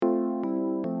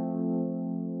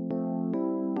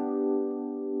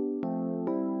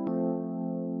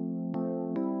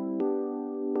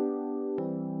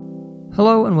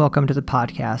Hello and welcome to the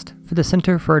podcast for the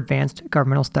Center for Advanced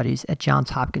Governmental Studies at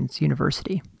Johns Hopkins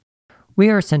University. We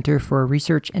are a center for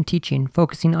research and teaching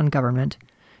focusing on government,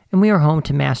 and we are home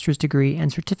to master's degree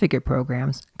and certificate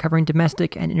programs covering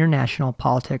domestic and international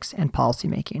politics and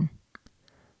policymaking.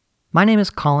 My name is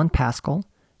Colin Pascal,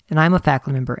 and I am a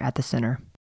faculty member at the center.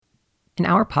 In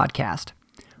our podcast,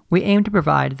 we aim to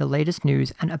provide the latest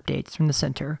news and updates from the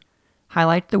center,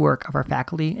 highlight the work of our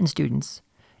faculty and students,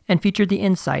 and feature the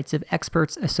insights of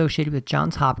experts associated with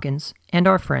Johns Hopkins and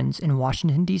our friends in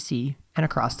Washington, D.C. and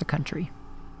across the country.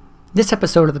 This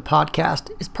episode of the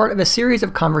podcast is part of a series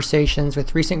of conversations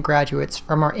with recent graduates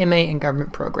from our MA in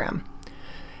Government program.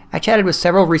 I chatted with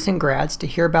several recent grads to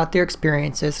hear about their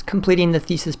experiences completing the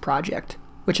thesis project,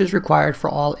 which is required for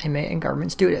all MA in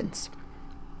Government students.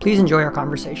 Please enjoy our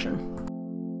conversation.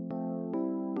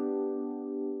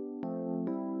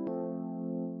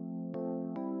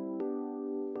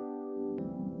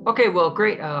 Okay, well,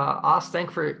 great. Os,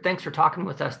 thanks for talking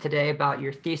with us today about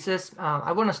your thesis.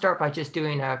 I want to start by just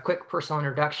doing a quick personal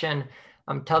introduction.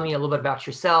 Tell me a little bit about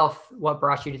yourself, what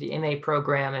brought you to the MA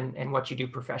program, and what you do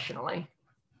professionally.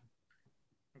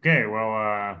 Okay,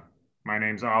 well, my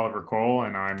name's Oliver Cole,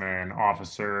 and I'm an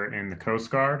officer in the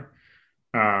Coast Guard.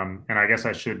 And I guess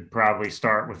I should probably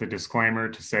start with a disclaimer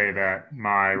to say that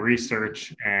my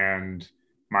research and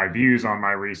my views on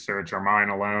my research are mine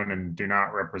alone and do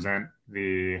not represent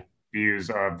the views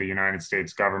of the United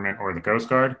States government or the Coast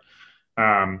Guard.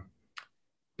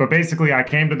 But basically, I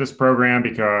came to this program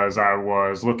because I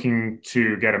was looking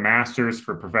to get a master's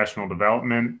for professional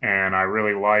development, and I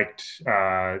really liked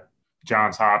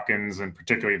Johns Hopkins and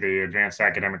particularly the advanced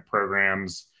academic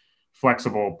programs,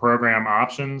 flexible program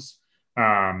options.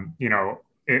 The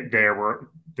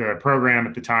program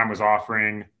at the time was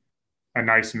offering a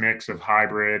nice mix of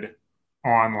hybrid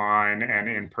online and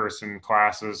in-person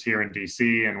classes here in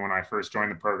DC. And when I first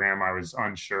joined the program, I was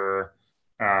unsure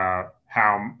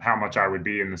how much I would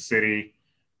be in the city.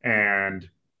 And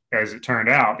as it turned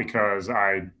out, because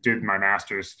I did my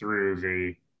master's through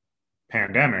the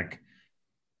pandemic,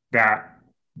 that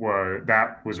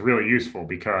was really useful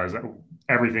because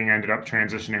everything ended up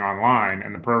transitioning online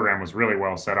and the program was really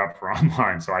well set up for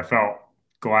online. So I felt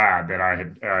glad that I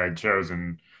had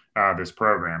chosen this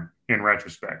program in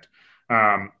retrospect.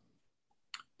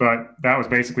 But that was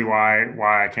basically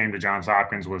why I came to Johns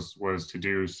Hopkins was to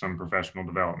do some professional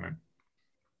development.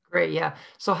 Great, yeah.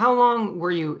 So how long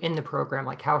were you in the program?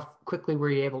 Like how quickly were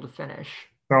you able to finish?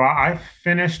 So I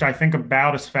finished, I think,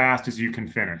 about as fast as you can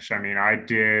finish. I mean, I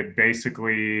did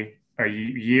basically a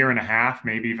year and a half,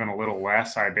 maybe even a little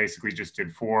less. I basically just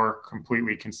did 4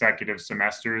 completely consecutive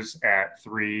semesters at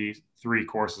three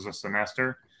courses a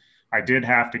semester. I did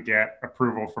have to get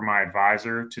approval from my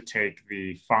advisor to take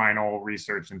the final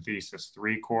research and thesis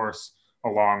 3 course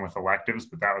along with electives,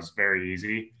 but that was very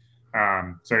easy.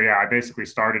 So yeah, I basically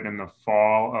started in the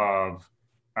fall of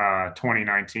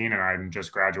 2019, and I'm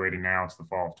just graduating now. It's the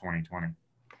fall of 2020.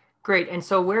 Great. And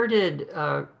so where did,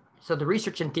 so the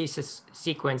research and thesis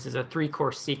sequence is a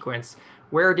 3-course sequence.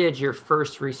 Where did your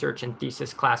first research and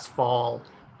thesis class fall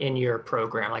in your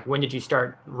program? Like when did you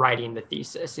start writing the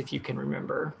thesis, if you can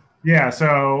remember? Yeah,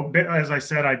 so as I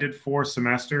said, I did 4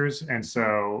 semesters. And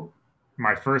so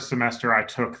my first semester, I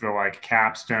took the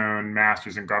capstone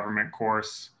master's in government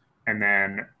course. And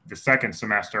then the second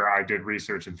semester, I did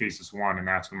research and thesis 1, and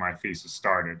that's when my thesis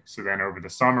started. So then over the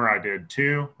summer, I did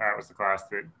 2. That was the class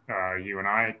that you and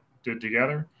I did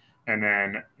together. And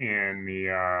then in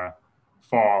the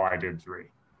fall, I did 3.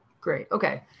 Great.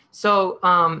 Okay. So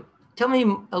tell me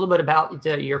a little bit about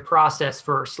your process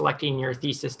for selecting your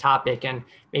thesis topic, and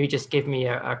maybe just give me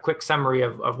a quick summary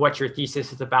of what your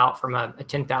thesis is about from a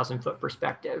 10,000-foot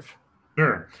perspective.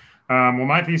 Sure. Well,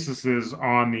 my thesis is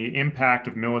on the impact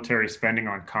of military spending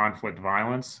on conflict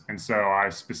violence. And so I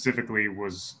specifically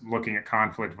was looking at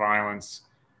conflict violence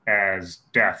as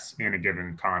deaths in a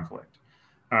given conflict.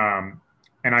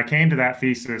 And I came to that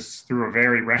thesis through a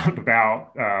very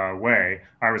roundabout way.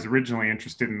 I was originally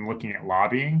interested in looking at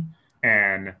lobbying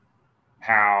and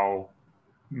how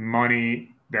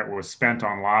money that was spent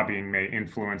on lobbying may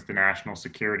influence the national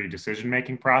security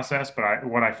decision-making process. But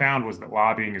what I found was that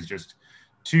lobbying is just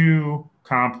too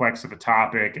complex of a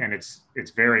topic, and it's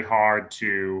very hard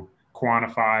to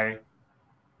quantify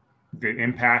the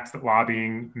impacts that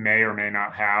lobbying may or may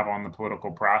not have on the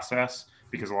political process,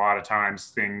 because a lot of times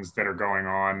things that are going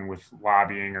on with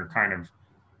lobbying are kind of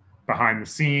behind the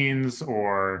scenes,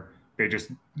 or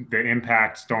the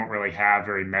impacts don't really have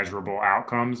very measurable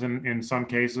outcomes in some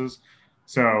cases.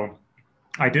 So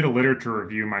I did a literature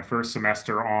review my first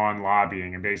semester on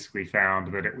lobbying and basically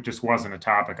found that it just wasn't a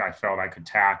topic I felt I could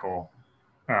tackle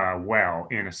well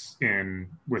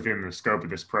within the scope of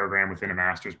this program, within a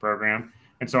master's program.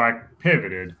 And so I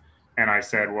pivoted and I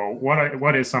said, well,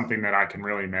 what is something that I can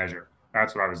really measure?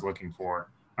 That's what I was looking for.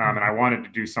 And I wanted to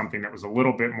do something that was a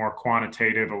little bit more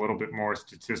quantitative, a little bit more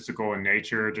statistical in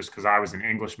nature, just because I was an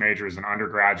English major as an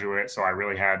undergraduate. So I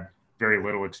really had very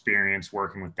little experience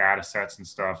working with data sets and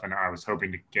stuff. And I was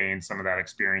hoping to gain some of that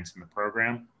experience in the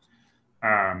program.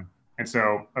 And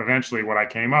so eventually what I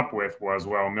came up with was,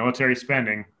 well, military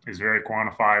spending is very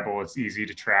quantifiable. It's easy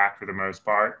to track for the most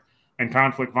part. And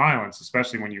conflict violence,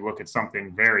 especially when you look at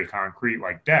something very concrete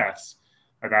like deaths,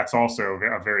 that's also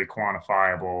a very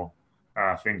quantifiable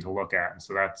thing to look at. And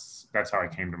so that's how I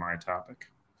came to my topic.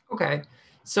 Okay.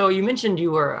 So you mentioned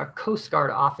you were a Coast Guard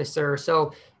officer.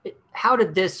 So how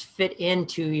did this fit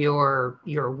into your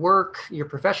work, your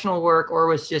professional work, or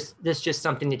was this just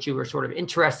something that you were sort of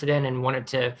interested in and wanted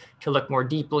to look more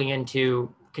deeply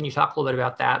into? Can you talk a little bit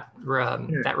about that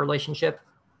that relationship?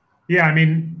 Yeah, I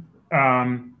mean,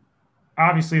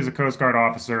 obviously, as a Coast Guard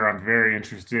officer, I'm very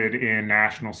interested in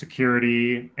national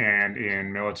security and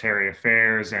in military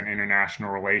affairs and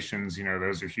international relations. You know,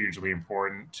 those are hugely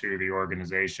important to the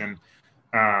organization.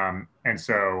 And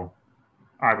so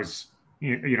I was,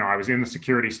 I was in the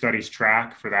security studies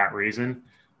track for that reason.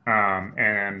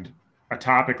 And a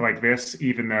topic like this,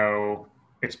 even though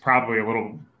it's probably a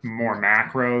little more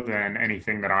macro than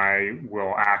anything that I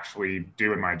will actually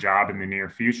do in my job in the near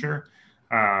future,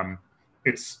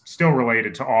 it's still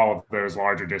related to all of those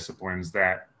larger disciplines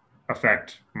that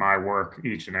affect my work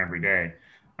each and every day.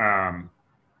 And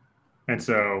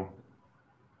so,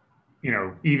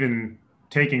 even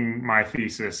taking my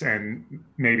thesis and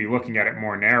maybe looking at it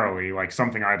more narrowly, like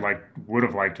something would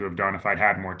have liked to have done if I'd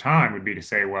had more time, would be to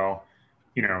say, well,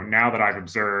 now that I've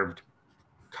observed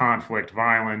conflict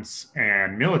violence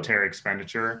and military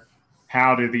expenditure,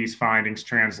 how do these findings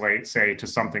translate, say, to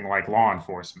something like law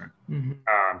enforcement?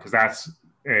 Because that's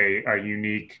a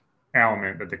unique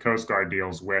element that the Coast Guard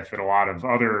deals with that a lot of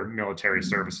other military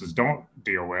services don't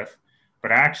deal with.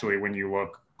 But actually, when you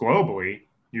look globally,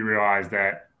 you realize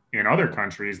that in other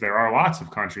countries, there are lots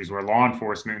of countries where law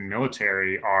enforcement and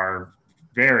military are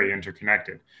very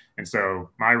interconnected. And so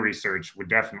my research would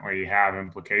definitely have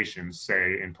implications,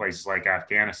 say, in places like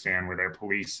Afghanistan, where their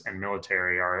police and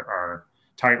military are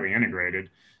tightly integrated.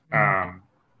 And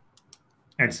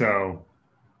so,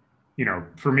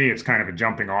 for me, it's kind of a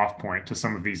jumping off point to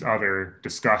some of these other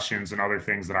discussions and other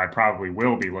things that I probably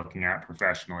will be looking at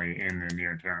professionally in the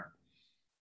near term.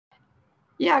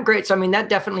 Yeah, great. So, that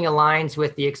definitely aligns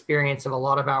with the experience of a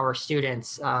lot of our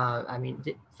students.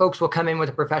 Folks will come in with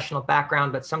a professional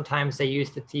background, but sometimes they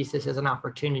use the thesis as an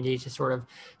opportunity to sort of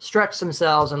stretch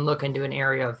themselves and look into an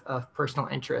area of personal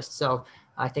interest. So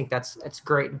I think that's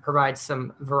great and provides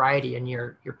some variety in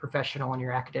your professional and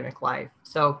your academic life.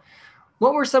 So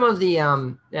what were some of the,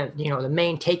 the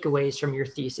main takeaways from your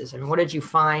thesis? What did you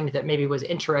find that maybe was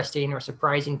interesting or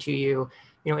surprising to you?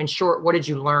 In short, what did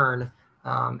you learn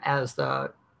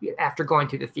after going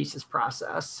through the thesis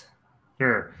process?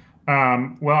 Sure.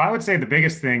 Well, I would say the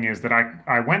biggest thing is that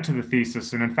I went to the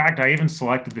thesis, and in fact, I even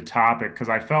selected the topic because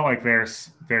I felt like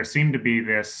there seemed to be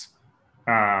this,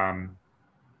 I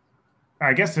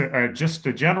guess, just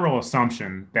a general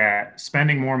assumption that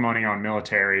spending more money on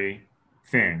military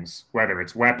things, whether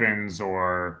it's weapons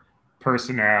or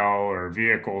personnel or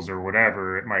vehicles or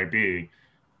whatever it might be,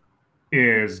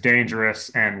 is dangerous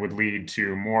and would lead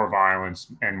to more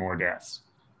violence and more deaths.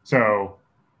 So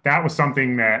that was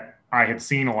something that I had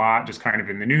seen a lot just kind of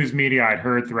in the news media. I'd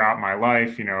heard throughout my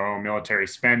life, military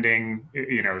spending,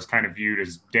 is kind of viewed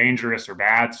as dangerous or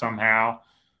bad somehow.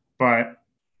 But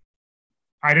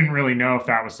I didn't really know if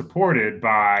that was supported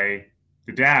by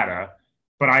the data,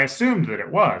 but I assumed that it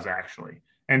was actually.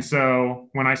 And so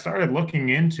when I started looking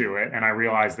into it and I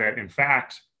realized that, in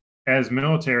fact, as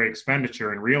military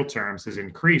expenditure in real terms has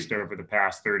increased over the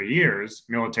past 30 years,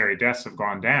 military deaths have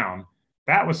gone down.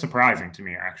 That was surprising to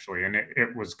me, actually. And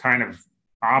it was kind of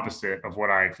opposite of what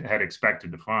I had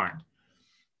expected to find.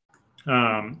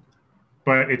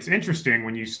 But it's interesting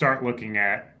when you start looking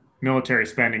at military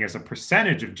spending as a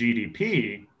percentage of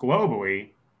GDP globally,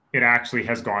 it actually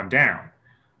has gone down.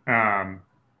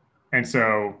 And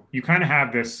so you kind of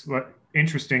have this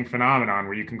interesting phenomenon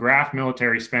where you can graph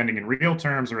military spending in real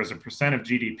terms or as a percent of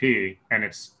GDP, and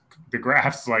the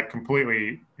graph's like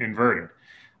completely inverted.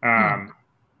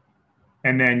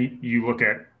 And then you look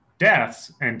at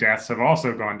deaths, and deaths have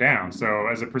also gone down. So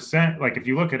as a percent, like if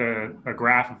you look at a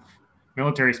graph of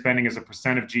military spending as a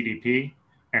percent of GDP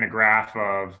and a graph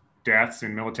of deaths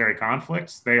in military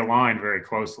conflicts, they align very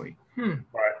closely.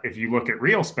 But if you look at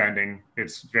real spending,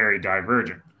 it's very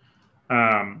divergent.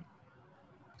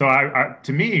 So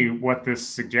to me, what this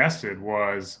suggested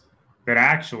was that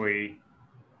actually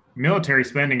military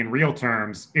spending in real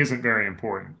terms isn't very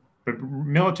important, but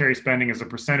military spending as a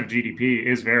percent of GDP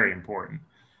is very important.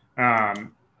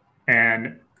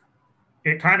 And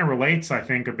it kind of relates, I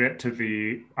think, a bit to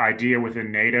the idea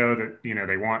within NATO that,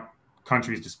 they want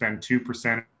countries to spend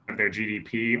 2% of their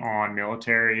GDP on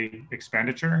military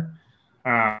expenditure.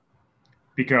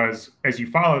 Because as you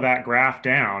follow that graph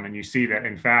down and you see that,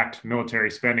 in fact,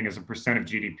 military spending as a percent of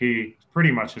GDP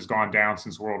pretty much has gone down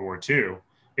since World War II,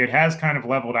 it has kind of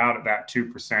leveled out at that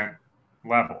 2%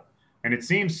 level. And it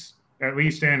seems, at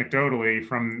least anecdotally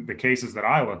from the cases that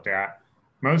I looked at,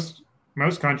 most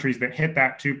countries that hit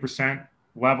that 2%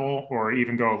 level or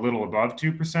even go a little above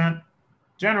 2%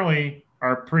 generally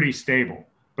are pretty stable.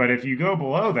 But if you go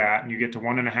below that and you get to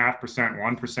 1.5%, 1%,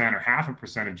 or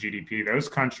 0.5% of GDP, those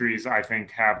countries, I think,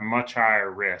 have much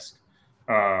higher risk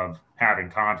of having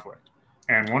conflict.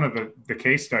 And one of the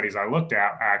case studies I looked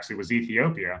at actually was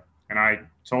Ethiopia. And I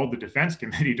told the defense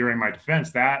committee during my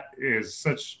defense, that is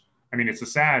it's a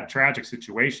sad, tragic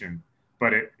situation,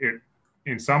 but it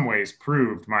in some ways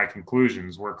proved my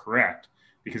conclusions were correct,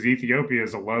 because Ethiopia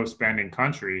is a low spending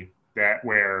country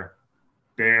where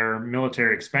their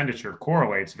military expenditure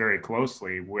correlates very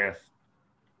closely with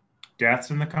deaths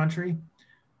in the country.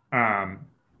 And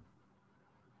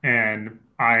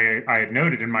I had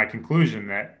noted in my conclusion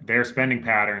that their spending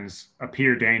patterns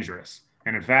appear dangerous.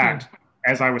 And in fact,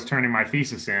 as I was turning my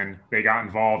thesis in, they got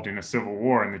involved in a civil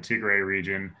war in the Tigray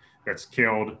region that's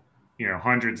killed,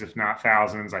 hundreds, if not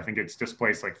thousands. I think it's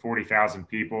displaced like 40,000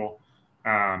 people.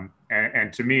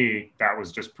 And to me, that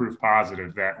was just proof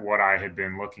positive that what I had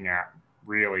been looking at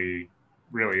really,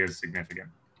 really is significant.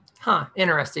 Huh.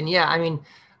 Interesting. Yeah. I mean,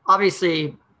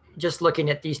 obviously, just looking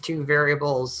at these two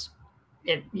variables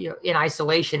in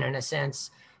isolation, in a sense,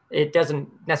 it doesn't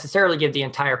necessarily give the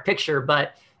entire picture,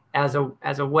 but as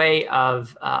a way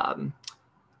of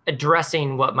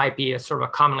addressing what might be a sort of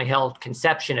a commonly held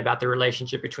conception about the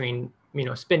relationship between,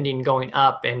 spending going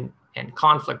up and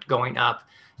conflict going up.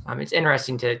 It's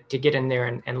interesting to get in there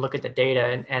and look at the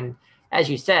data. And as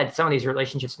you said, some of these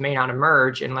relationships may not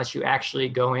emerge unless you actually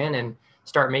go in and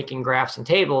start making graphs and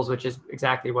tables, which is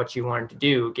exactly what you wanted to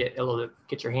do.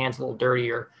 Get your hands a little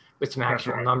dirtier with some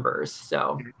actual numbers.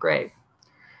 So great.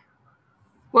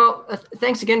 Well,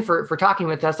 thanks again for talking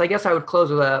with us. I guess I would close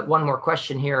with one more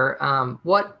question here.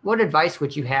 What advice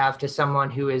would you have to someone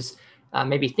who is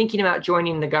maybe thinking about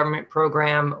joining the government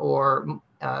program, or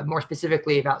more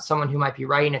specifically about someone who might be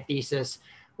writing a thesis?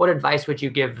 What advice would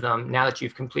you give them now that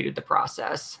you've completed the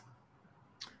process?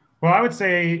 Well, I would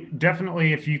say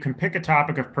definitely if you can pick a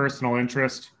topic of personal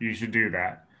interest, you should do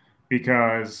that,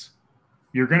 because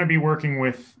you're going to be working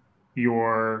with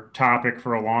your topic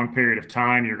for a long period of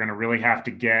time. You're going to really have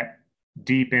to get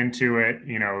deep into it.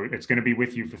 It's going to be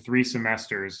with you for 3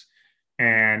 semesters.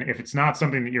 And if it's not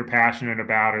something that you're passionate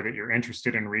about or that you're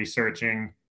interested in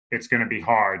researching, it's going to be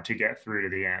hard to get through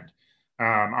to the end.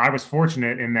 I was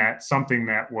fortunate in that something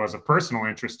that was a personal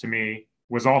interest to me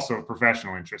was also a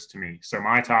professional interest to me. So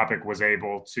my topic was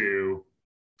able to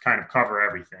kind of cover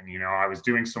everything. I was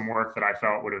doing some work that I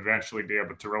felt would eventually be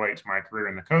able to relate to my career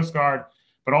in the Coast Guard,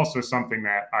 but also something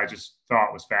that I just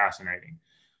thought was fascinating.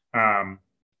 And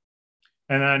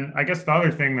then I guess the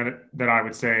other thing that I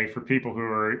would say for people who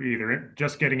are either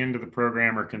just getting into the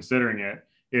program or considering it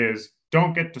is,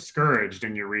 don't get discouraged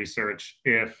in your research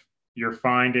if your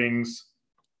findings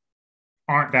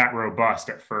aren't that robust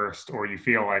at first, or you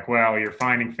feel like, well, you're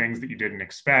finding things that you didn't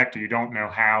expect, or you don't know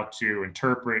how to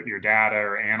interpret your data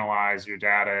or analyze your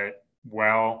data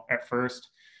well at first.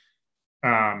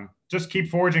 Just keep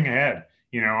forging ahead.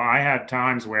 I had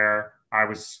times where I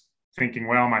was thinking,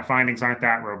 well, my findings aren't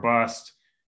that robust.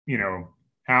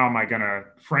 How am I going to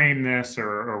frame this,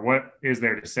 or what is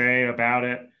there to say about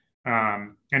it?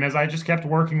 And as I just kept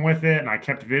working with it and I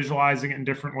kept visualizing it in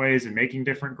different ways and making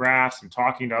different graphs and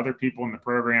talking to other people in the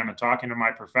program and talking to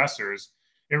my professors,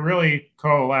 it really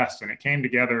coalesced and it came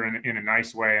together in a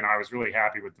nice way. And I was really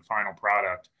happy with the final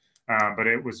product. But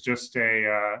it was just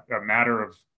a matter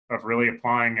of really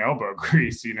applying elbow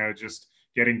grease, just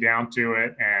getting down to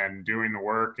it and doing the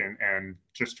work and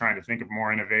just trying to think of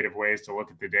more innovative ways to look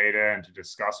at the data and to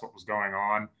discuss what was going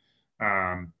on.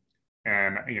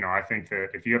 And I think that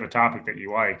if you have a topic that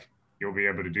you like, you'll be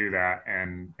able to do that,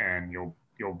 and you'll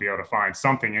be able to find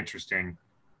something interesting,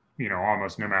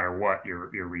 almost no matter what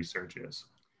your research is.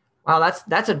 Wow,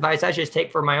 that's advice I should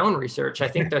take for my own research. I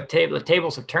think the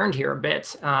tables have turned here a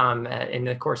bit in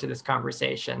the course of this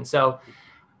conversation. So,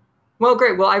 well,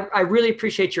 great. Well, I really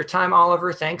appreciate your time,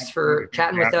 Oliver. Thanks for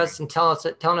chatting with us and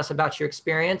telling us about your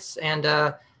experience. And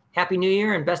Happy New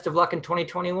Year and best of luck in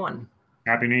 2021.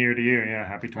 Happy New Year to you. Yeah,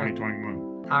 happy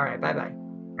 2021. All right, bye-bye.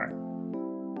 All right.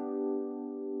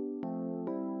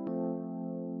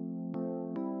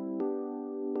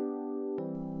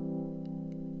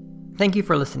 Thank you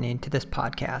for listening to this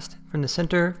podcast from the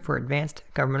Center for Advanced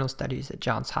Governmental Studies at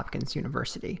Johns Hopkins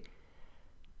University.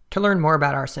 To learn more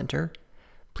about our center,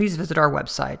 please visit our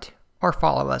website or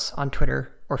follow us on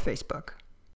Twitter or Facebook.